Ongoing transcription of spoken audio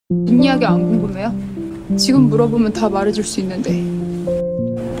뒷이야기 안 궁금해요? 지금 물어보면 다 말해줄 수 있는데.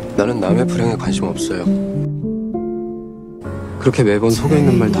 나는 남의 불행에 관심 없어요. 그렇게 매번 속에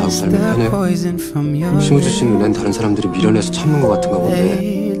있는 말 다 하고 살면 편해요. 심우주 씨 눈엔 다른 사람들이 미련해서 참는 것 같은가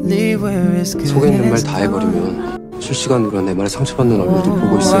본데 속에 있는 말 다 해버리면 실시간으로 내 말에 상처받는 얼굴도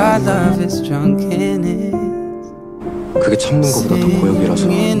보고 있어야 하니까 그게 참는 것보다 더 고역이라서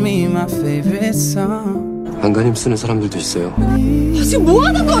안간힘 쓰는 사람들도 있어요. 지금 뭐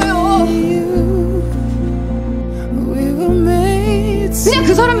하는 거예요? 그냥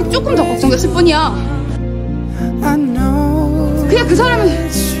그 사람이 조금 더 걱정됐을 뿐이야. 그냥 그 사람이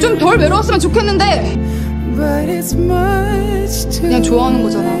좀 덜 외로웠으면 좋겠는데 그냥 좋아하는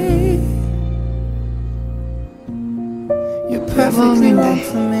거잖아. 내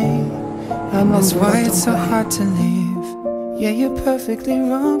마음인데 나만 몰랐던 거야. Yeah, you're perfectly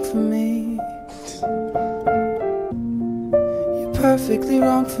wrong for me. You're perfectly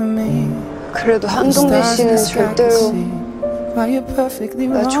wrong for me. 그래도 한동대 씨는 절대로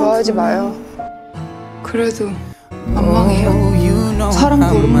나 좋아하지 마요. 그래도 안 망해요. 사람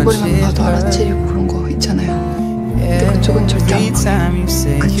보름거리만 봐도 알아채리고 그런 거 있잖아요. 근데 그쪽은 절대 안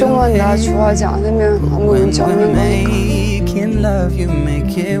망해. 그쪽만 나 좋아하지 않으면 아무 문제 없는 거니까.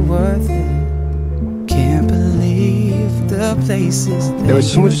 내가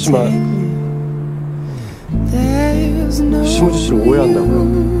심우주 씨를 오해한다고요?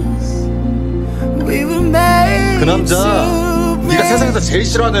 그 남자 네가 세상에서 제일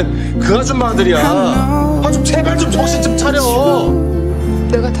싫어하는 그 아줌마 아들이야. 아 좀 제발 좀 정신 좀 차려.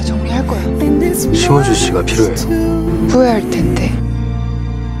 내가 다 정리할 거야. 심우주 씨가 필요해요. 후회할 텐데.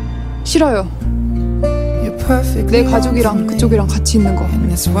 싫어요. 내 가족이랑 그쪽이랑 같이 있는 거.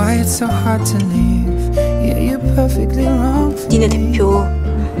 니네 대표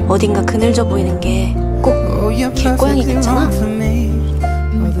어딘가 그늘져 보이는 게 꼭 길고양이 같잖아?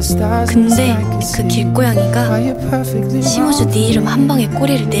 근데 그 길고양이가 심우주 네 이름 한 방에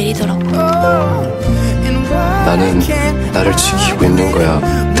꼬리를 내리더라고. 나는 나를 지키고 있는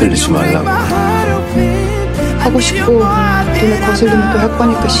거야. 들리지 말라고. 하고 싶고 눈에 거슬리면 또 할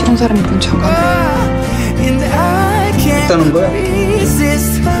거니까 싫은 사람이 문 잠가놔. 있다는 거야?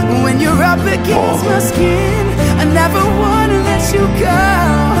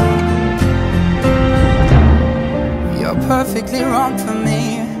 You're perfectly wrong for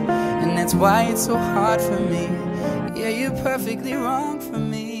me, and that's why it's so hard for me. Yeah, you're perfectly wrong for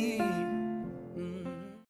me.